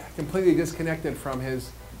been completely disconnected from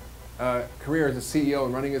his career as a CEO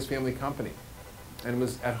and running his family company, and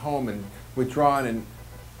was at home and withdrawn and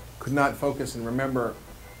could not focus and remember,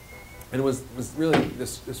 and was really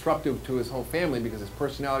disruptive to his whole family because his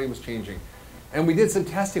personality was changing. And we did some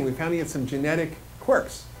testing. We found he had some genetic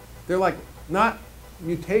quirks. They're like not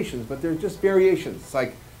mutations, but they're just variations. It's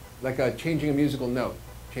like changing a musical note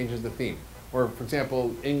changes the theme. Or, for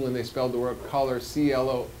example, England, they spelled the word color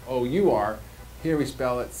C-L-O-U-R. Here we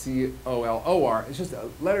spell it C-O-L-O-R. It's just a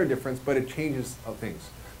letter difference, but it changes things.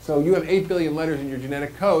 So you have 8 billion letters in your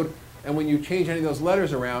genetic code, and when you change any of those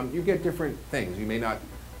letters around, you get different things. You may not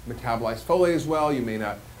metabolize folate as well, you may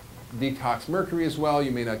not detox mercury as well,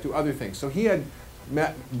 you may not do other things. So he had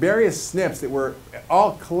various SNPs that were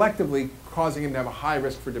all collectively causing him to have a high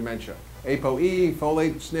risk for dementia. ApoE,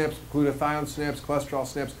 folate SNPs, glutathione SNPs, cholesterol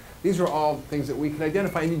SNPs. These are all things that we can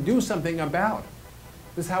identify and you do something about.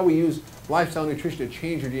 This is how we use lifestyle nutrition to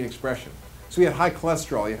change your gene expression. So he had high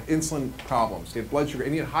cholesterol, he had insulin problems, he had blood sugar,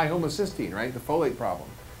 and he had high homocysteine, right, the folate problem.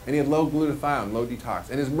 And he had low glutathione, low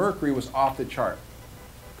detox. And his mercury was off the chart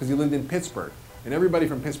because he lived in Pittsburgh. And everybody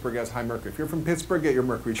from Pittsburgh has high mercury. If you're from Pittsburgh, get your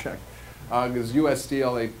mercury checked. Because US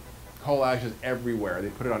Steel, coal ash is everywhere. They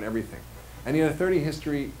put it on everything. And he had a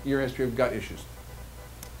 30-year history of gut issues.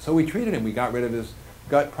 So we treated him. We got rid of his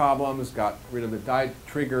gut problems, got rid of the diet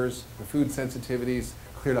triggers, the food sensitivities,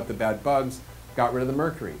 cleared up the bad bugs, got rid of the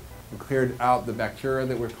mercury. We cleared out the bacteria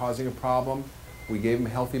that were causing a problem. We gave him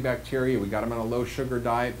healthy bacteria. We got him on a low sugar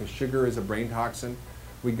diet because sugar is a brain toxin.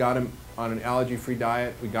 We got him on an allergy-free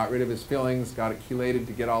diet. We got rid of his fillings, got it chelated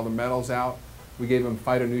to get all the metals out. We gave him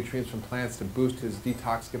phytonutrients from plants to boost his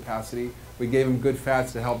detox capacity. We gave him good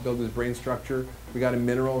fats to help build his brain structure. We got him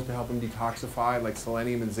minerals to help him detoxify, like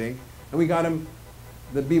selenium and zinc. And we got him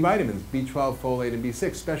the B vitamins, B12, folate, and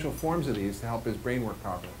B6, special forms of these to help his brain work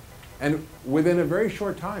properly. And within a very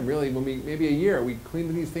short time, really, maybe a year, we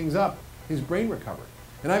cleaned these things up, his brain recovered.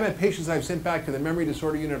 And I've had patients I've sent back to the memory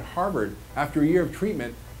disorder unit at Harvard after a year of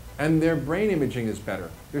treatment, and their brain imaging is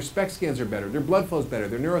better, their SPECT scans are better, their blood flow is better,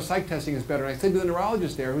 their neuropsych testing is better. And I said to the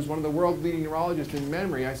neurologist there, who's one of the world's leading neurologists in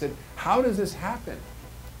memory, I said, how does this happen?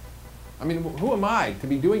 I mean, who am I to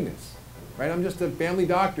be doing this? Right? I'm just a family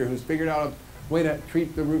doctor who's figured out way to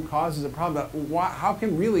treat the root causes of the problem. How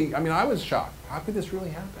can really, I mean, I was shocked. How could this really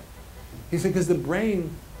happen? He said, because the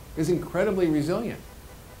brain is incredibly resilient.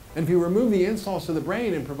 And if you remove the insults to the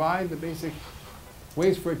brain and provide the basic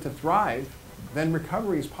ways for it to thrive, then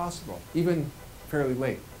recovery is possible, even fairly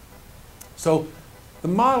late. So the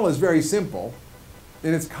model is very simple,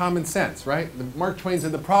 and it's common sense, right? Mark Twain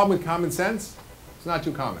said the problem with common sense, it's not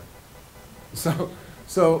too common.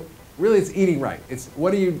 So really it's eating right. It's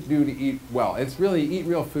what do you do to eat well? It's really eat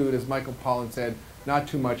real food, as Michael Pollan said, not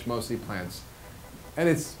too much, mostly plants. And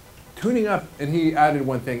it's tuning up, and he added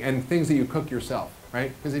one thing, and things that you cook yourself,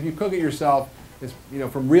 right? Because if you cook it yourself, it's,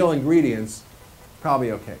 from real ingredients,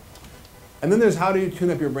 probably okay. And then there's how do you tune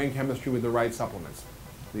up your brain chemistry with the right supplements,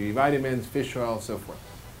 the vitamins, fish oil, so forth.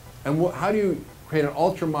 And how do you create an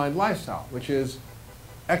ultra-mind lifestyle, which is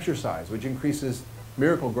exercise, which increases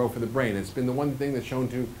miracle growth for the brain. It's been the one thing that's shown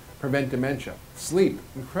to prevent dementia. Sleep,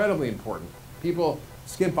 incredibly important. People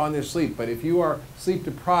skimp on their sleep, but if you are sleep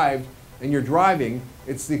deprived and you're driving,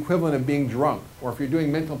 it's the equivalent of being drunk. Or if you're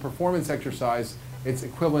doing mental performance exercise, it's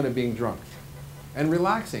equivalent of being drunk. And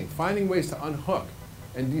relaxing, finding ways to unhook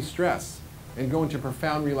and de-stress and go into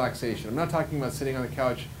profound relaxation. I'm not talking about sitting on the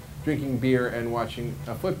couch drinking beer and watching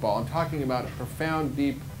football. I'm talking about a profound,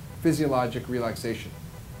 deep, physiologic relaxation.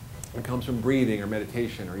 It comes from breathing or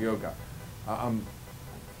meditation or yoga.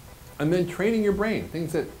 And then training your brain,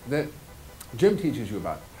 things that Jim teaches you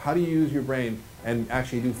about. How do you use your brain and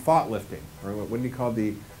actually do thought lifting, or what do you call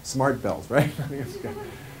the smart bells, right?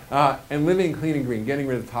 And living clean and green, getting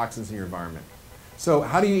rid of the toxins in your environment. So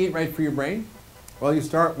how do you eat right for your brain? Well, you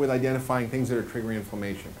start with identifying things that are triggering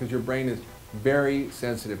inflammation, because your brain is very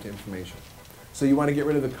sensitive to inflammation. So you want to get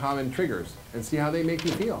rid of the common triggers and see how they make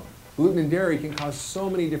you feel. Gluten and dairy can cause so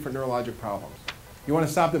many different neurologic problems. You want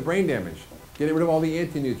to stop the brain damage. Get rid of all the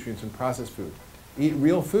anti-nutrients in processed food. Eat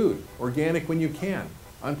real food, organic when you can,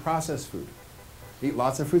 unprocessed food. Eat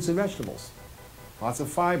lots of fruits and vegetables, lots of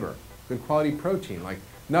fiber, good quality protein like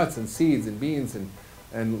nuts and seeds and beans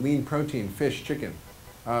and lean protein, fish, chicken.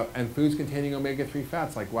 And foods containing omega-3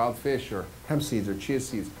 fats like wild fish or hemp seeds or chia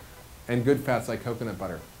seeds, and good fats like coconut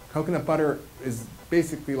butter. Coconut butter is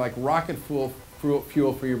basically like rocket fuel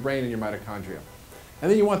for your brain and your mitochondria.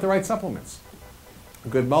 And then you want the right supplements.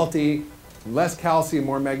 Good multi, less calcium,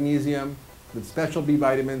 more magnesium, with special B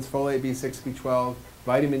vitamins, folate, B6, B12,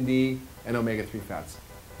 vitamin D, and omega-3 fats.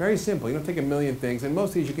 Very simple. You don't take a million things, and most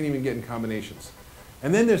of these you can even get in combinations.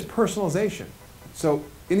 And then there's personalization. So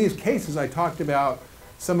in these cases, I talked about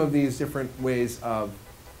some of these different ways of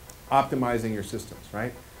optimizing your systems,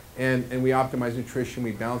 right? And we optimize nutrition,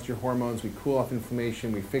 we balance your hormones, we cool off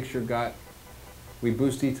inflammation, we fix your gut, we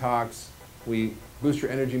boost detox, we boost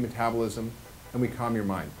your energy metabolism, and we calm your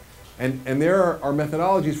mind. And there are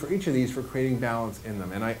methodologies for each of these for creating balance in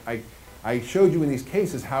them. And I showed you in these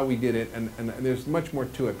cases how we did it, and there's much more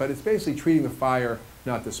to it. But it's basically treating the fire,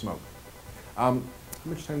 not the smoke. How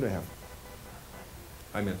much time do I have?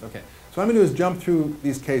 5 minutes, okay. So what I'm going to do is jump through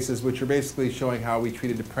these cases, which are basically showing how we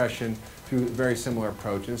treated depression through a very similar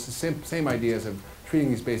approach. And it's the same ideas of treating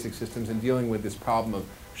these basic systems and dealing with this problem of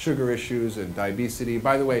sugar issues and diabetes.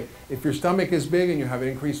 By the way, if your stomach is big and you have an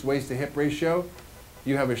increased waist to hip ratio,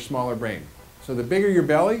 you have a smaller brain. So the bigger your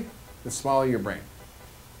belly, the smaller your brain.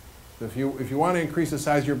 So if you want to increase the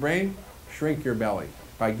size of your brain, shrink your belly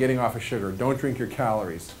by getting off of sugar. Don't drink your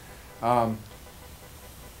calories.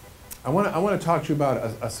 I want to talk to you about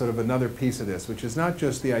a sort of another piece of this, which is not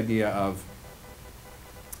just the idea of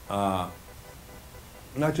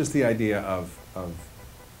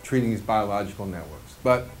treating these biological networks,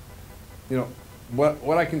 but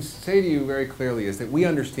what I can say to you very clearly is that we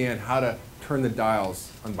understand how to turn the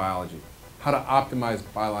dials on biology, how to optimize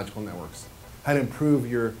biological networks, how to improve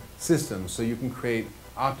your systems so you can create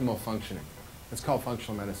optimal functioning. It's called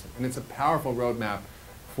functional medicine, and it's a powerful roadmap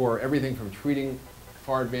for everything from treating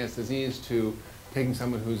far advanced disease to taking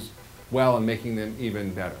someone who's well and making them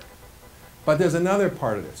even better. But there's another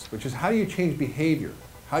part of this, which is how do you change behavior?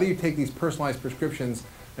 How do you take these personalized prescriptions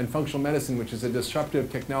and functional medicine, which is a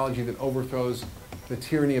disruptive technology that overthrows the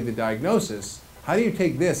tyranny of the diagnosis, how do you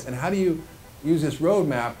take this and how do you use this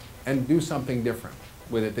roadmap and do something different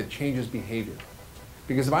with it that changes behavior?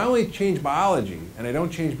 Because if I only change biology and I don't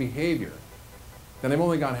change behavior, then I've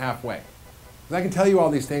only gone halfway. Because I can tell you all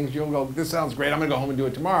these things, you'll go, this sounds great, I'm going to go home and do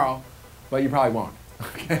it tomorrow, but you probably won't.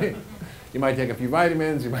 Okay? You might take a few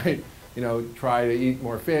vitamins, you might try to eat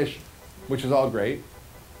more fish, which is all great.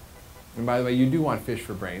 And by the way, you do want fish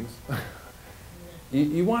for brains.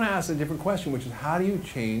 You want to ask a different question, which is how do you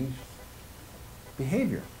change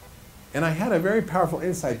behavior? And I had a very powerful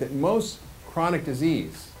insight that most chronic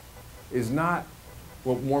disease is not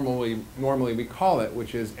what normally we call it,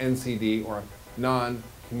 which is NCD, or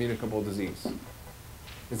non-communicable disease.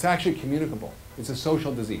 It's actually communicable. It's a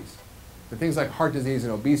social disease. The things like heart disease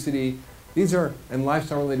and obesity, and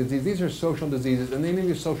lifestyle-related disease, these are social diseases, and they need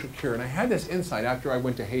a social cure. And I had this insight after I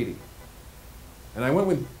went to Haiti. And I went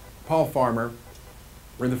with Paul Farmer.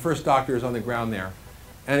 We're the first doctors on the ground there.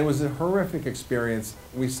 And it was a horrific experience.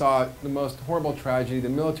 We saw the most horrible tragedy. The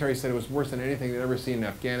military said it was worse than anything they'd ever seen in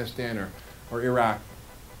Afghanistan or Iraq.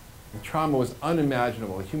 The trauma was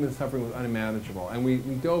unimaginable. The human suffering was unimaginable. And we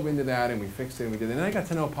dove into that, and we fixed it, and we did it. And I got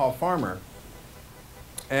to know Paul Farmer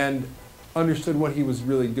and understood what he was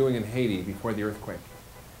really doing in Haiti before the earthquake.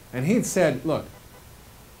 And he'd said, look,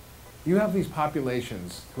 you have these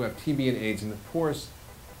populations who have TB and AIDS in the poorest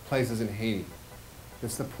places in Haiti.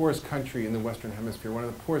 It's the poorest country in the Western Hemisphere, one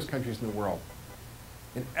of the poorest countries in the world.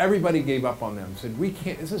 And everybody gave up on them, said, we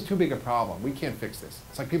can't, this is too big a problem. We can't fix this.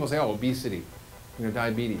 It's like people say, oh, obesity,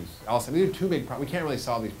 diabetes, Alzheimer's. These are too big problems. We can't really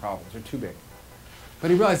solve these problems. They're too big. But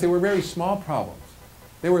he realized they were very small problems.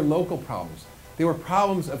 They were local problems. They were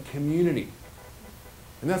problems of community.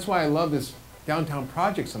 And that's why I love this downtown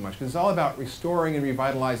project so much, because it's all about restoring and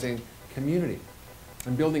revitalizing community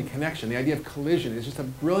and building connection. The idea of collision is just a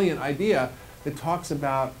brilliant idea that talks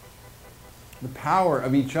about the power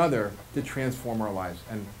of each other to transform our lives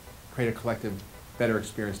and create a collective, better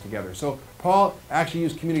experience together. So Paul actually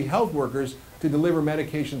used community health workers to deliver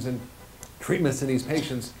medications and treatments to these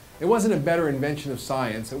patients. It wasn't a better invention of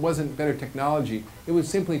science. It wasn't better technology. It was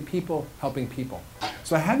simply people helping people.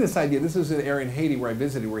 So I had this idea. This was an area in Haiti where I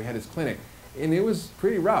visited, where he had his clinic. And it was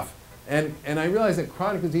pretty rough. And I realized that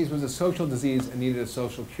chronic disease was a social disease and needed a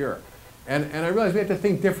social cure. And I realized we had to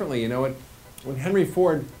think differently. When Henry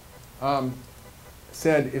Ford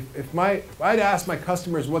said, if I'd asked my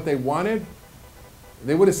customers what they wanted,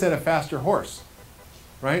 they would have said a faster horse,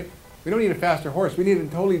 right? We don't need a faster horse. We need a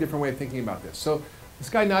totally different way of thinking about this. So this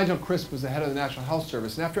guy, Nigel Crisp, was the head of the National Health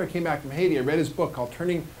Service. And after I came back from Haiti, I read his book called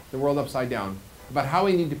Turning the World Upside Down, about how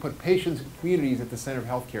we need to put patients and communities at the center of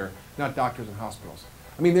healthcare, not doctors and hospitals.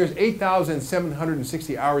 I mean, there's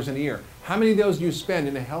 8,760 hours in a year. How many of those do you spend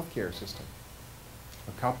in a healthcare system?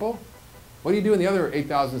 A couple? What do you do in the other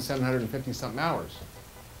 8,750-something hours?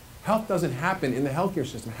 Health doesn't happen in the healthcare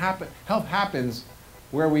system. Health happens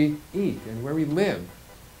where we eat and where we live,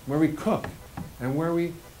 where we cook, and where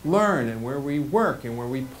we learn, and where we work, and where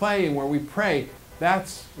we play, and where we pray.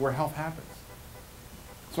 That's where health happens.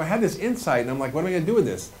 So I had this insight, and I'm like, what am I going to do with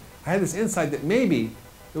this? I had this insight that maybe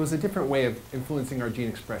there was a different way of influencing our gene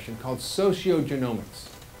expression called sociogenomics.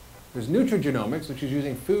 There's nutrigenomics, which is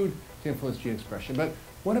using food to influence gene expression. But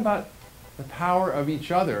what about the power of each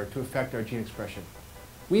other to affect our gene expression?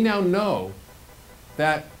 We now know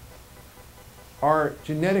that our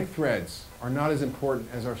genetic threads are not as important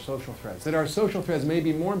as our social threads, that our social threads may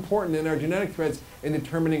be more important than our genetic threads in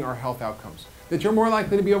determining our health outcomes, that you're more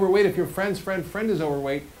likely to be overweight if your friend's friend is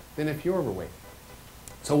overweight than if you're overweight.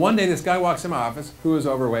 So one day this guy walks in my office who is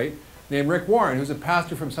overweight, named Rick Warren, who's a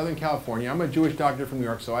pastor from Southern California. I'm a Jewish doctor from New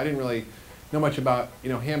York, so I didn't really know much about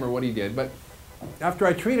him or what he did. But after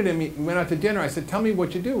I treated him, we went out to dinner. I said, tell me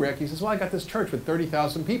what you do, Rick. He says, well, I got this church with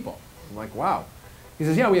 30,000 people. I'm like, wow. He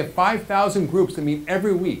says, yeah, we have 5,000 groups that meet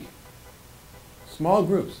every week. Small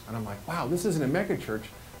groups. And I'm like, wow, this isn't a mega church.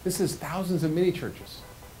 This is thousands of mini churches.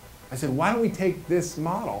 I said, why don't we take this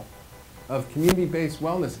model of community-based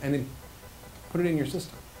wellness and put it in your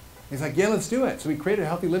system? He's like, yeah, let's do it. So we created a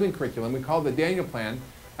healthy living curriculum. We called it the Daniel Plan,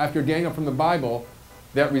 after Daniel from the Bible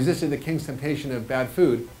that resisted the king's temptation of bad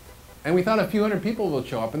food. And we thought a few hundred people will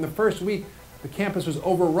show up. In the first week, the campus was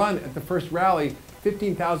overrun. At the first rally,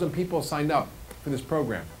 15,000 people signed up for this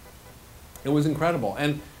program. It was incredible.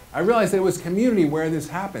 And I realized that it was community where this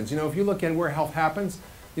happens. If you look at where health happens,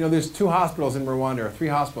 there's 2 hospitals in Rwanda, or 3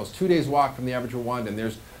 hospitals, 2 days walk from the average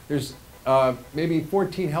Rwandan. There's maybe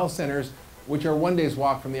 14 health centers, which are 1 day's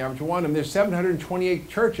walk from the average Rwandan. There's 728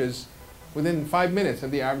 churches within 5 minutes of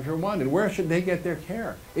the average Rwandan. Where should they get their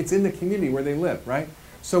care? It's in the community where they live, right?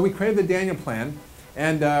 So we created the Daniel Plan,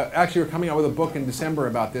 and actually we're coming out with a book in December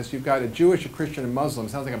about this. You've got a Jewish, a Christian, and Muslim.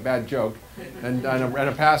 Sounds like a bad joke, and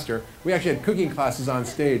a pastor. We actually had cooking classes on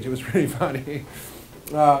stage. It was pretty funny.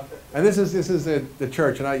 And this is the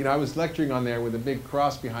church, and I was lecturing on there with a big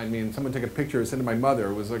cross behind me, and someone took a picture and sent it to my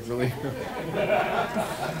mother. It was like really.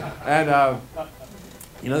 And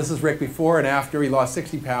this is Rick before and after. He lost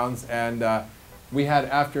 60 pounds, and we had,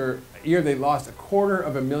 after a year, they lost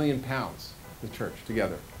 250,000 pounds. The church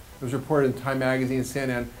together. It was reported in Time Magazine,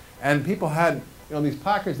 CNN, and people had these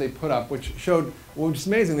placards they put up, which showed, well, which is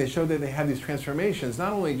amazing. They showed that they had these transformations,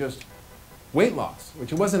 not only just weight loss,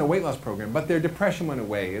 which it wasn't a weight loss program, but their depression went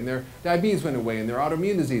away, and their diabetes went away, and their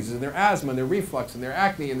autoimmune diseases, and their asthma, and their reflux, and their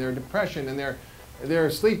acne, and their depression, and their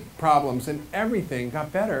sleep problems, and everything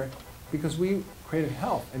got better because we created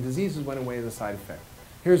health, and diseases went away as a side effect.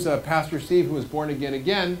 Here's Pastor Steve, who was born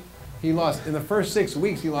again. He lost, in the first 6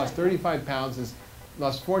 weeks, he lost 35 pounds,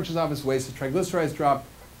 lost 4 inches off his waist, his triglycerides dropped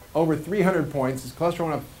over 300 points, his cholesterol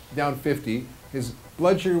went up down 50, his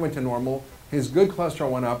blood sugar went to normal, his good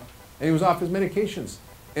cholesterol went up, and he was off his medications.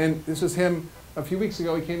 And this was him a few weeks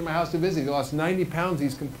ago. He came to my house to visit. He lost 90 pounds.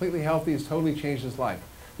 He's completely healthy. He's totally changed his life.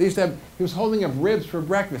 They used to have, he was holding up ribs for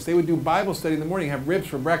breakfast. They would do Bible study in the morning, have ribs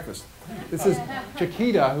for breakfast. This is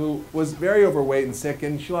Chiquita, who was very overweight and sick,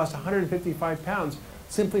 and she lost 155 pounds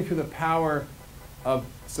simply through the power of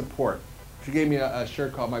support. She gave me a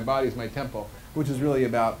shirt called My Body is My Temple, which is really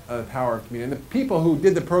about the power of community. And the people who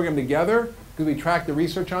did the program together, because we tracked the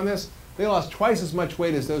research on this, they lost twice as much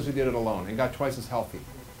weight as those who did it alone and got twice as healthy.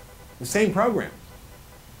 The same program.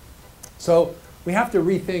 So we have to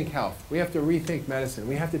rethink health. We have to rethink medicine.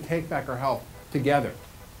 We have to take back our health together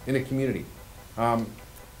in a community.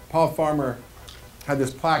 Paul Farmer had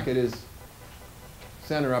this plaque at his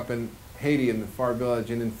center up in Haiti in the far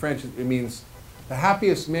village, and in French it means, the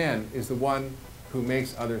happiest man is the one who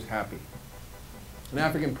makes others happy. An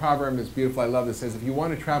African proverb is beautiful, I love this, says, if you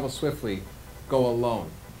want to travel swiftly, go alone.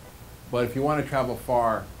 But if you want to travel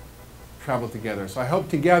far, travel together. So I hope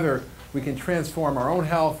together we can transform our own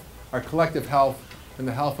health, our collective health, and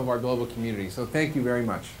the health of our global community. So thank you very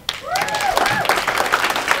much.